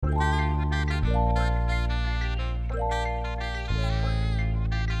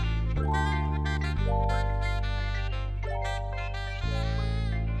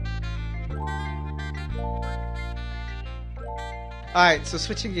All right, so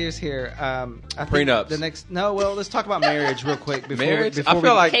switching gears here. I think Prenups. The next, let's talk about marriage real quick. Marriage? I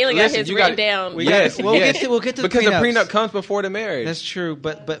feel like Kayla got his written down. We'll yes, get to because the the prenups. prenup comes before the marriage. That's true,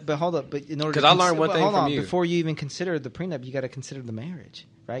 but hold up. But in order, 'Cause I learned one thing hold from on, you. before you even consider the prenup, you got to consider the marriage,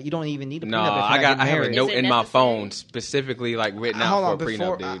 right? You don't even need a prenup. No, if you're not I getting have a married. note Is it in my necessary? phone specifically like written out Hold for on, a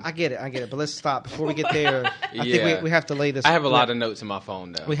before prenup, dude. I get it, but let's stop before we get there. I Yeah. think we have to lay this. I have a lot of notes in my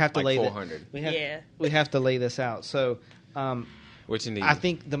phone though. We have to like lay 400. We have to lay this out. So, What you need? I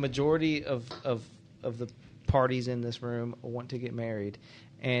think the majority of the parties in this room want to get married,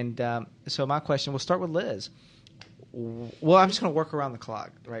 and so my question. We'll start with Liz. Well, I'm just going to work around the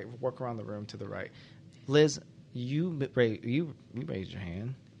clock, right? Work around the room to the right. Liz, you raised your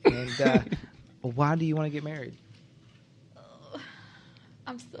hand, and why do you want to get married?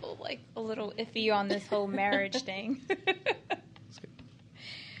 I'm still like a little iffy on this whole marriage thing.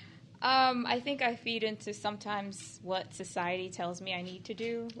 I think I feed into sometimes what society tells me I need to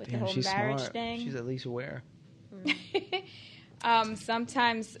do with the whole she's marriage smart. thing. She's at least aware.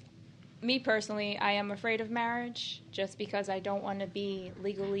 Sometimes, me personally, I am afraid of marriage just because I don't want to be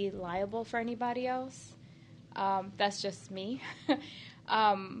legally liable for anybody else. That's just me.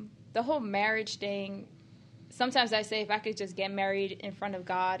 The whole marriage thing, sometimes I say if I could just get married in front of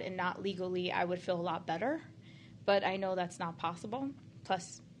God and not legally, I would feel a lot better. But I know that's not possible.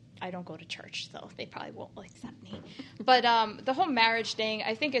 Plus, I don't go to church, so they probably won't accept me. But the whole marriage thing,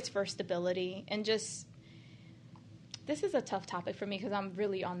 I think it's for stability and just... This is a tough topic for me because I'm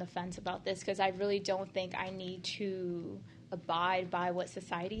really on the fence about this because I really don't think I need to abide by what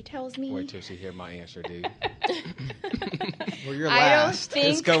society tells me. Wait till she hear my answer, dude. Well, you're I don't last. think-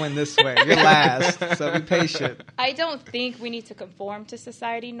 It's going this way. You're last, so be patient. I don't think we need to conform to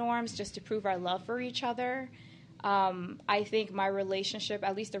society norms just to prove our love for each other. I think my relationship,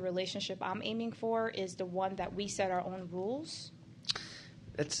 at least the relationship I'm aiming for, is the one that we set our own rules.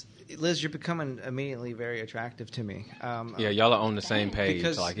 Liz, you're becoming immediately very attractive to me. Yeah, y'all are on the same page.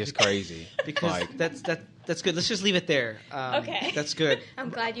 Because- Like it's crazy. Because like, that's good. Let's just leave it there. Okay. That's good.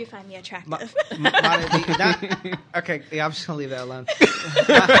 I'm glad you find me attractive. Okay, yeah, I'm just gonna leave that alone.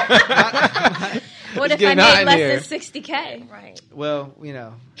 What if I getting hot made in less here. than $60K? Right. Well, we'll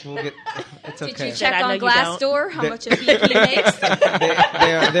get. It's okay. Did you check I know on you Glassdoor how much a VP makes?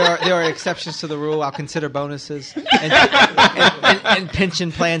 There are exceptions to the rule. I'll consider bonuses and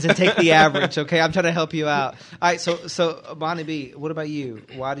pension plans and take the average. Okay, I'm trying to help you out. All right, so Bonnie B, what about you?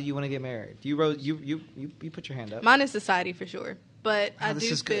 Why do you want to get married? You put your hand up. Mine is society for sure, but I This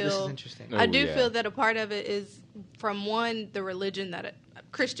do is good. This is feel interesting. I Oh, do yeah. feel that a part of it is from the religion that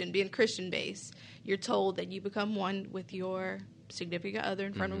being Christian based. You're told that you become one with your significant other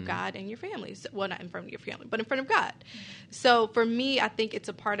in front of God and your family. So, well, not in front of your family, but in front of God. So for me, I think it's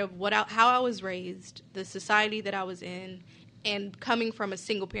a part of how I was raised, the society that I was in, and coming from a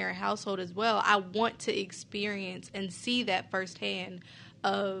single parent household as well. I want to experience and see that firsthand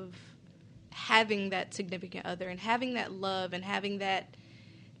of having that significant other and having that love and having that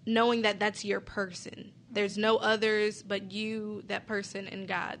knowing that that's your person. There's no others but you, that person, and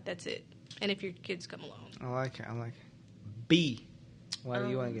God. That's it. And if your kids come along. I like it. B, why do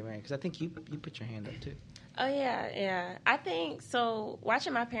you want to get married? Because I think you put your hand up too. Oh, yeah. I think, so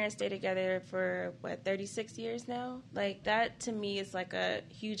watching my parents stay together for, 36 years now? Like, that to me is like a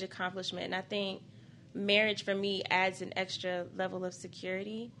huge accomplishment. And I think marriage for me adds an extra level of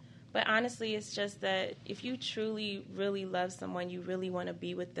security. But honestly, it's just that if you truly, really love someone, you really want to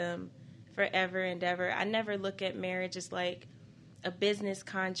be with them forever and ever. I never look at marriage as like a business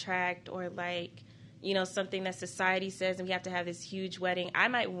contract or like, something that society says and we have to have this huge wedding. I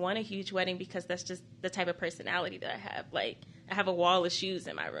might want a huge wedding because that's just the type of personality that I have. Like, I have a wall of shoes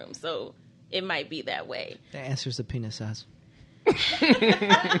in my room, so it might be that way. The answer is the penis size.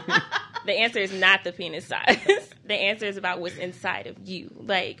 The answer is not the penis size. The answer is about what's inside of you.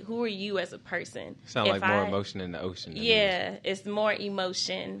 Like, who are you as a person? sound like more emotion in the ocean. than Yeah, it's more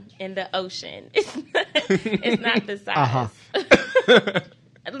emotion in the ocean. It's not the size.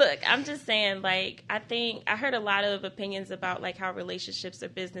 Look, I'm just saying, like, I heard a lot of opinions about, like, how relationships are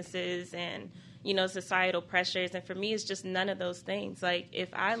businesses and, societal pressures. And for me, it's just none of those things. Like, if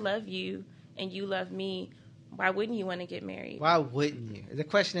I love you and you love me, why wouldn't you want to get married? Why wouldn't you? The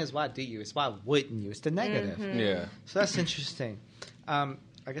question is, why do you? It's why wouldn't you? It's the negative. Yeah. So that's interesting. I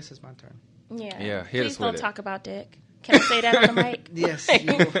guess it's my turn. Yeah. hit Please us don't with it. talk about dick. Can I say that on the mic? Yes.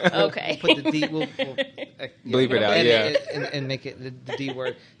 Okay. We'll put the D. We'll Bleep it out, edit it and make it the D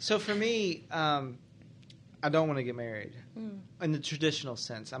word. So for me, I don't want to get married in the traditional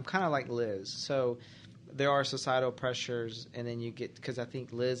sense. I'm kind of like Liz. So there are societal pressures, and then you get, because I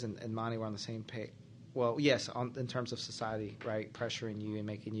think Liz and Monty were on the same well, yes, in terms of society, right, pressuring you and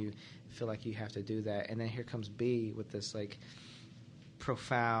making you feel like you have to do that. And then here comes B with this like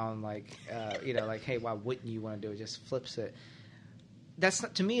profound, like like, hey, why wouldn't you want to do it? Just flips it. That's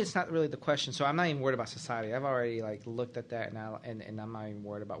not, to me, it's not really the question. So I'm not even worried about society. I've already like looked at that, and I'm not even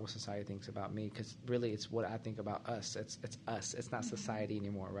worried about what society thinks about me, because really it's what I think about us. It's us. It's not society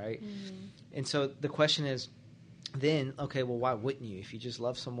anymore, right? Mm-hmm. And so the question is, then, okay, well, why wouldn't you? If you just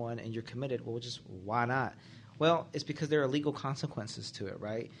love someone and you're committed, well, just why not? Well, it's because there are legal consequences to it,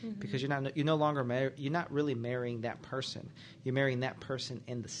 right? Mm-hmm. Because you're no longer you're not really marrying that person. You're marrying that person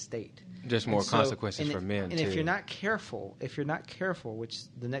in the state. There's more consequences for men, and too. if you're not careful, which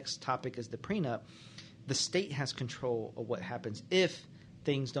the next topic is the prenup, the state has control of what happens if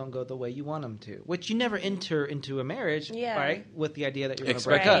things don't go the way you want them to, which you never enter into a marriage, right, with the idea that you're going to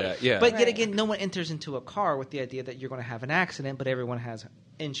break up. Yeah. But yet again, no one enters into a car with the idea that you're going to have an accident, but everyone has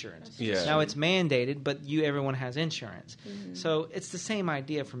insurance. Yeah. Now it's mandated, but everyone has insurance. Mm-hmm. So it's the same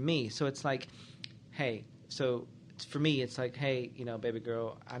idea for me. So it's like, hey, so for me, it's like, hey, baby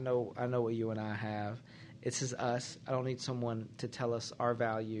girl, I know what you and I have. This is us. I don't need someone to tell us our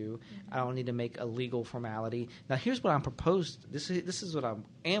value. Mm-hmm. I don't need to make a legal formality. Now, here's what I'm proposed. This is what I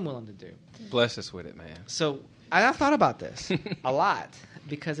am willing to do. Bless us with it, man. So I've thought about this a lot,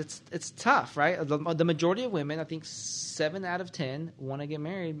 because it's tough, right? The majority of women, I think 7 out of 10, want to get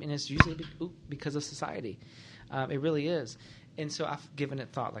married, and it's usually because of society. It really is. And so I've given it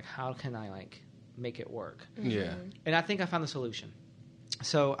thought, like, how can I make it work? Yeah. And I think I found the solution.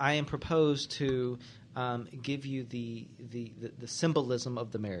 So I am proposed to give you the symbolism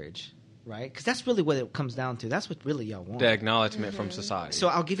of the marriage, right? Because that's really what it comes down to. That's what really y'all want. The acknowledgement from society. So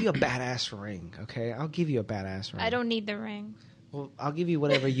I'll give you a badass ring, okay? I'll give you a badass ring. I don't need the ring. Well, I'll give you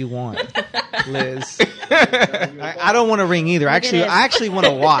whatever you want, Liz. I don't want a ring either. I actually want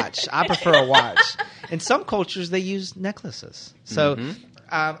a watch. I prefer a watch. In some cultures, they use necklaces. So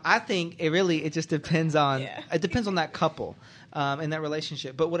I think it just depends on it depends on that couple. In that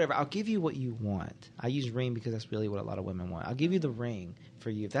relationship. But whatever, I'll give you what you want. I use ring because that's really what a lot of women want. I'll give you the ring for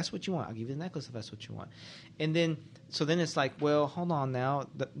you if that's what you want. I'll give you the necklace if that's what you want. And then it's like, well, hold on now.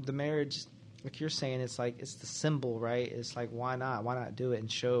 The marriage, like you're saying, it's like it's the symbol, right? It's like, why not? Why not do it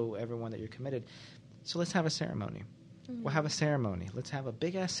and show everyone that you're committed? So let's have a ceremony. Mm-hmm. We'll have a ceremony. Let's have a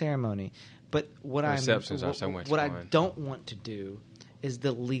big ass ceremony. But what I don't want to do is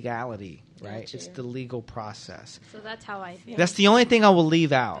the legality, right? Gotcha. It's the legal process. So that's how I feel. That's the only thing I will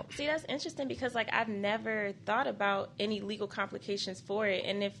leave out. See, that's interesting because, I've never thought about any legal complications for it.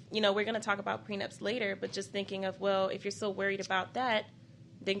 And if, we're going to talk about prenups later, but just thinking of, well, if you're so worried about that,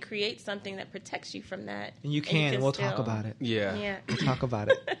 then create something that protects you from that. And you can. We'll talk about it. Yeah. We'll talk about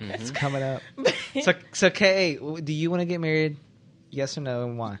it. It's coming up. So Kay, do you want to get married? Yes or no,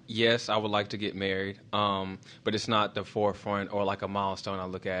 and why? Yes, I would like to get married, but it's not the forefront or a milestone I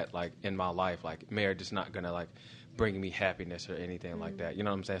look at in my life. Marriage is not gonna bring me happiness or anything like that. You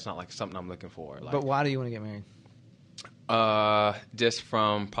know what I'm saying? It's not something I'm looking for. But why do you want to get married? Just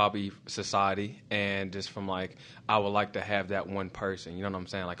from probably society, and just from I would like to have that one person. You know what I'm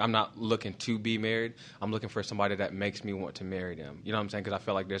saying? I'm not looking to be married. I'm looking for somebody that makes me want to marry them. You know what I'm saying? Because I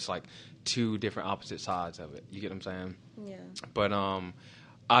feel like there's two different opposite sides of it. You get what I'm saying? Yeah. But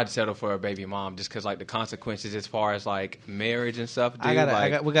I'd settle for a baby mom just because the consequences as far as marriage and stuff.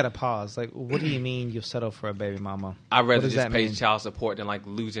 Dude, we gotta pause. What do you mean you'll settle for a baby mama? I'd rather just pay child support than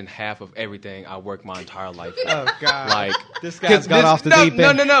losing half of everything I worked my entire life for. Oh God! This guy's got off the deep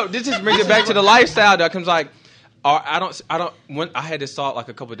end. No. This just brings it back to the lifestyle that comes I don't. When I had this thought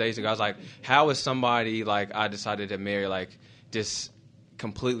a couple of days ago, I was like, how is somebody I decided to marry just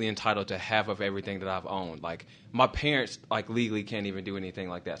completely entitled to half of everything that I've owned? My parents legally can't even do anything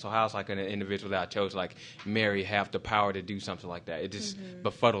like that. So how's an individual that I chose marry have the power to do something like that? It just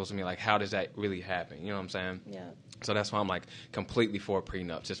befuddles me. How does that really happen? You know what I'm saying? Yeah. So that's why I'm completely for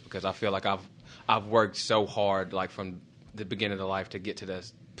prenups, just because I feel I've worked so hard from the beginning of the life to get to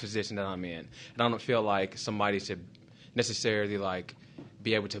this position that I'm in, and I don't feel like somebody should necessarily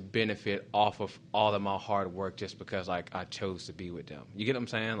be able to benefit off of all of my hard work just because I chose to be with them. You get what I'm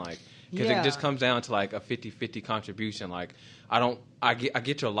saying? Because it just comes down to a 50-50 contribution. I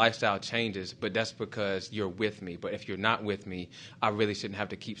get your lifestyle changes, but that's because you're with me. But if you're not with me, I really shouldn't have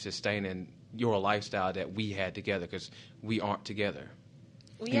to keep sustaining your lifestyle that we had together, because we aren't together.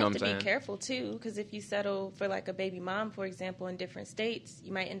 You have to be careful, too, because if you settle for a baby mom, for example, in different states,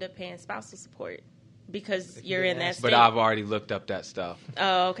 you might end up paying spousal support because you're in that state. But I've already looked up that stuff.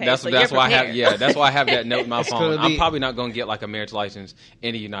 Oh, okay. That's so that's you're why I have prepared. that's why I have that note in my phone. gonna I'm be- probably not going to get like a marriage license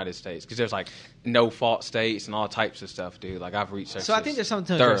in the United States because there's like no fault states and all types of stuff, dude. Like I've researched. So I think there's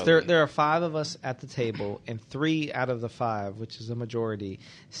something to this. thoroughly. There are 5 of us at the table, and 3 out of the 5, which is a majority,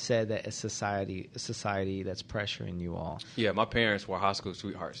 said that it's society that's pressuring you all. Yeah, my parents were high school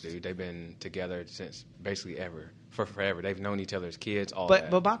sweethearts, dude. They've been together since basically forever. They've known each other as kids.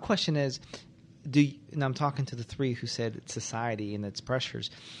 But my question is, and I'm talking to the 3 who said it's society and its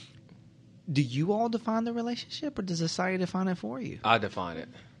pressures. Do you all define the relationship, or does society define it for you? I define it.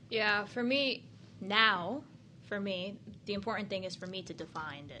 Yeah, for me, the important thing is for me to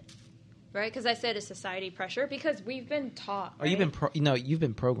define it. Right? Because I said it's society pressure because we've been taught. Or you've been you've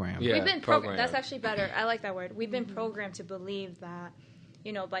been programmed. Yeah. We've been programmed. That's actually better. I like that word. We've been programmed to believe that,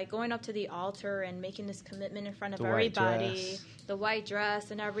 by going up to the altar and making this commitment in front of The white everybody, dress. the white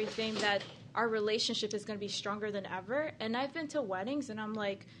dress and everything, that our relationship is going to be stronger than ever. And I've been to weddings and I'm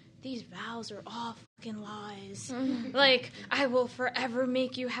like, these vows are all fucking lies. Like, I will forever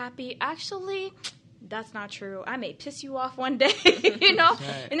make you happy. Actually, that's not true. I may piss you off one day,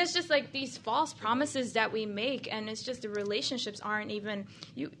 Right. And it's just like these false promises that we make, and it's just the relationships aren't even,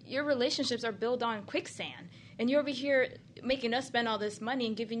 your relationships are built on quicksand, and you're over here making us spend all this money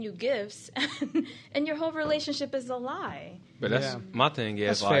and giving you gifts, and your whole relationship is a lie. But that's Yeah. my thing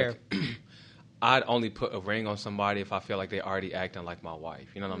is That's like fair. I'd only put a ring on somebody if I feel like they already acting like my wife.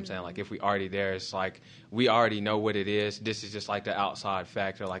 You know what I'm saying? Like if we already there, it's like we already know what it is. This is just like the outside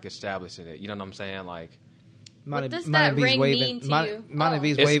factor, like establishing it. You know what I'm saying? Like What does that ring mean to you? Monty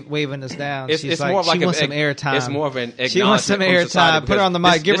B's It's- waving us down. it's She's more of like she wants some airtime. It's more of an acknowledgement. She wants some from airtime. society Put her on the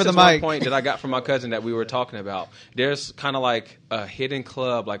because mic. Give her this the is one mic. point that I got from my cousin that we were talking about. There's kind of like a hidden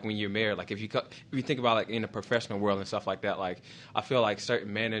club, like when you're married. Like if you think about like in the professional world and stuff like that. Like I feel like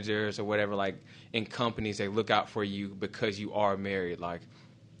certain managers or whatever, like in companies, they look out for you because you are married. Like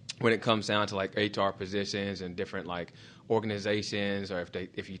when it comes down to like HR positions and different like organizations, or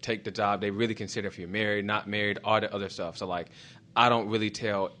if you take the job, they really consider if you're married, not married, all the other stuff. So like I don't really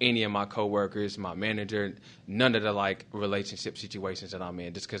tell any of my coworkers, my manager, none of the like relationship situations that I'm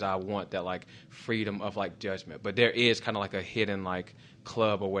in, just because I want that like freedom of like judgment. But there is kind of like a hidden like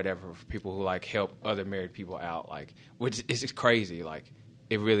club or whatever for people who like help other married people out, like which is crazy. Like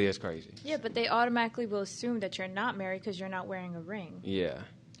it really is crazy. Yeah, but they automatically will assume that you're not married because you're not wearing a ring. Yeah.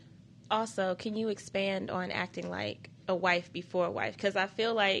 Also, can you expand on acting like a wife before a wife? Because I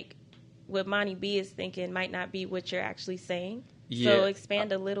feel like what Monty B is thinking might not be what you're actually saying. Yeah. So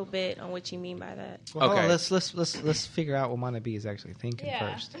expand a little bit on what you mean by that. Well, hold on, Okay. let's figure out what Monty B is actually thinking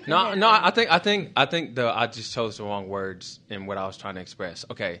Yeah. first. No, I think I just chose the wrong words in what I was trying to express.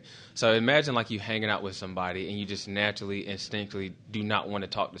 Okay, so imagine like you hanging out with somebody and you just naturally, instinctively do not want to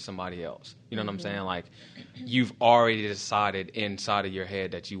talk to somebody else. You know what I'm saying? Like you've already decided inside of your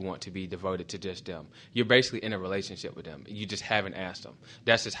head that you want to be devoted to just them. You're basically in a relationship with them. You just haven't asked them.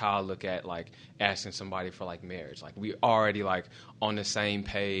 That's just how I look at like asking somebody for like marriage. Like we already like on the same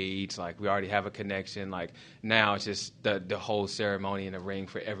page. Like we already have a connection. Like now it's just the whole ceremony and the ring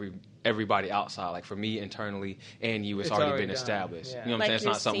for everybody outside. Like for me internally and you, it's already been done. established. Yeah. You know what I'm saying? It's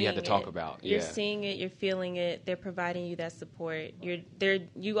you're not something you have to seeing talk it. about. You're Yeah. seeing it. You're feeling it. They're providing you that support.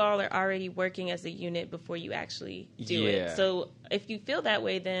 You all are already working as a unit before you actually do Yeah. it. So if you feel that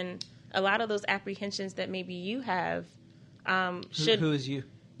way, then a lot of those apprehensions that maybe you have should Who is you?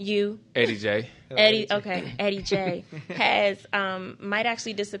 you Eddie J. Eddie J has might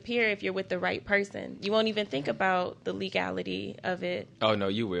actually disappear if you're with the right person. You won't even think about the legality of it. Oh no,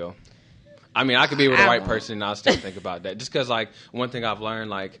 you will. I mean, I could be with the I right won't. person and I'll still think about that. Just because, like, one thing I've learned,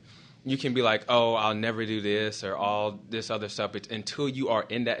 like, you can be like, oh, I'll never do this or all this other stuff. It's until you are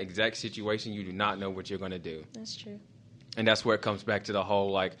in that exact situation, you do not know what you're going to do. That's true. And that's where it comes back to the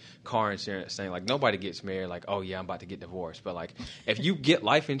whole, like, car insurance thing. Like, nobody gets married like, oh, yeah, I'm about to get divorced. But, like, if you get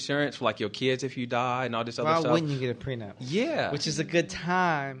life insurance for, like, your kids if you die and all this other Why stuff. wouldn't you get a prenup? Yeah. Which is a good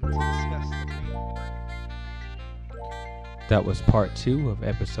time to discuss the prenup. That was part 2 of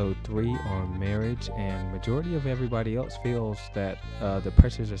episode 3 on marriage, and majority of everybody else feels that the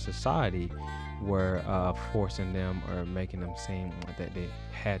pressures of society were forcing them or making them seem that they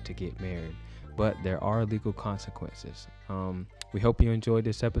had to get married. But there are legal consequences. We hope you enjoyed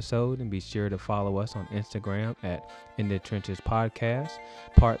this episode, and be sure to follow us on Instagram at In the Trenches Podcast.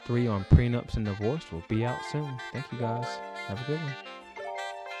 Part 3 on prenups and divorce will be out soon. Thank you guys. Have a good one.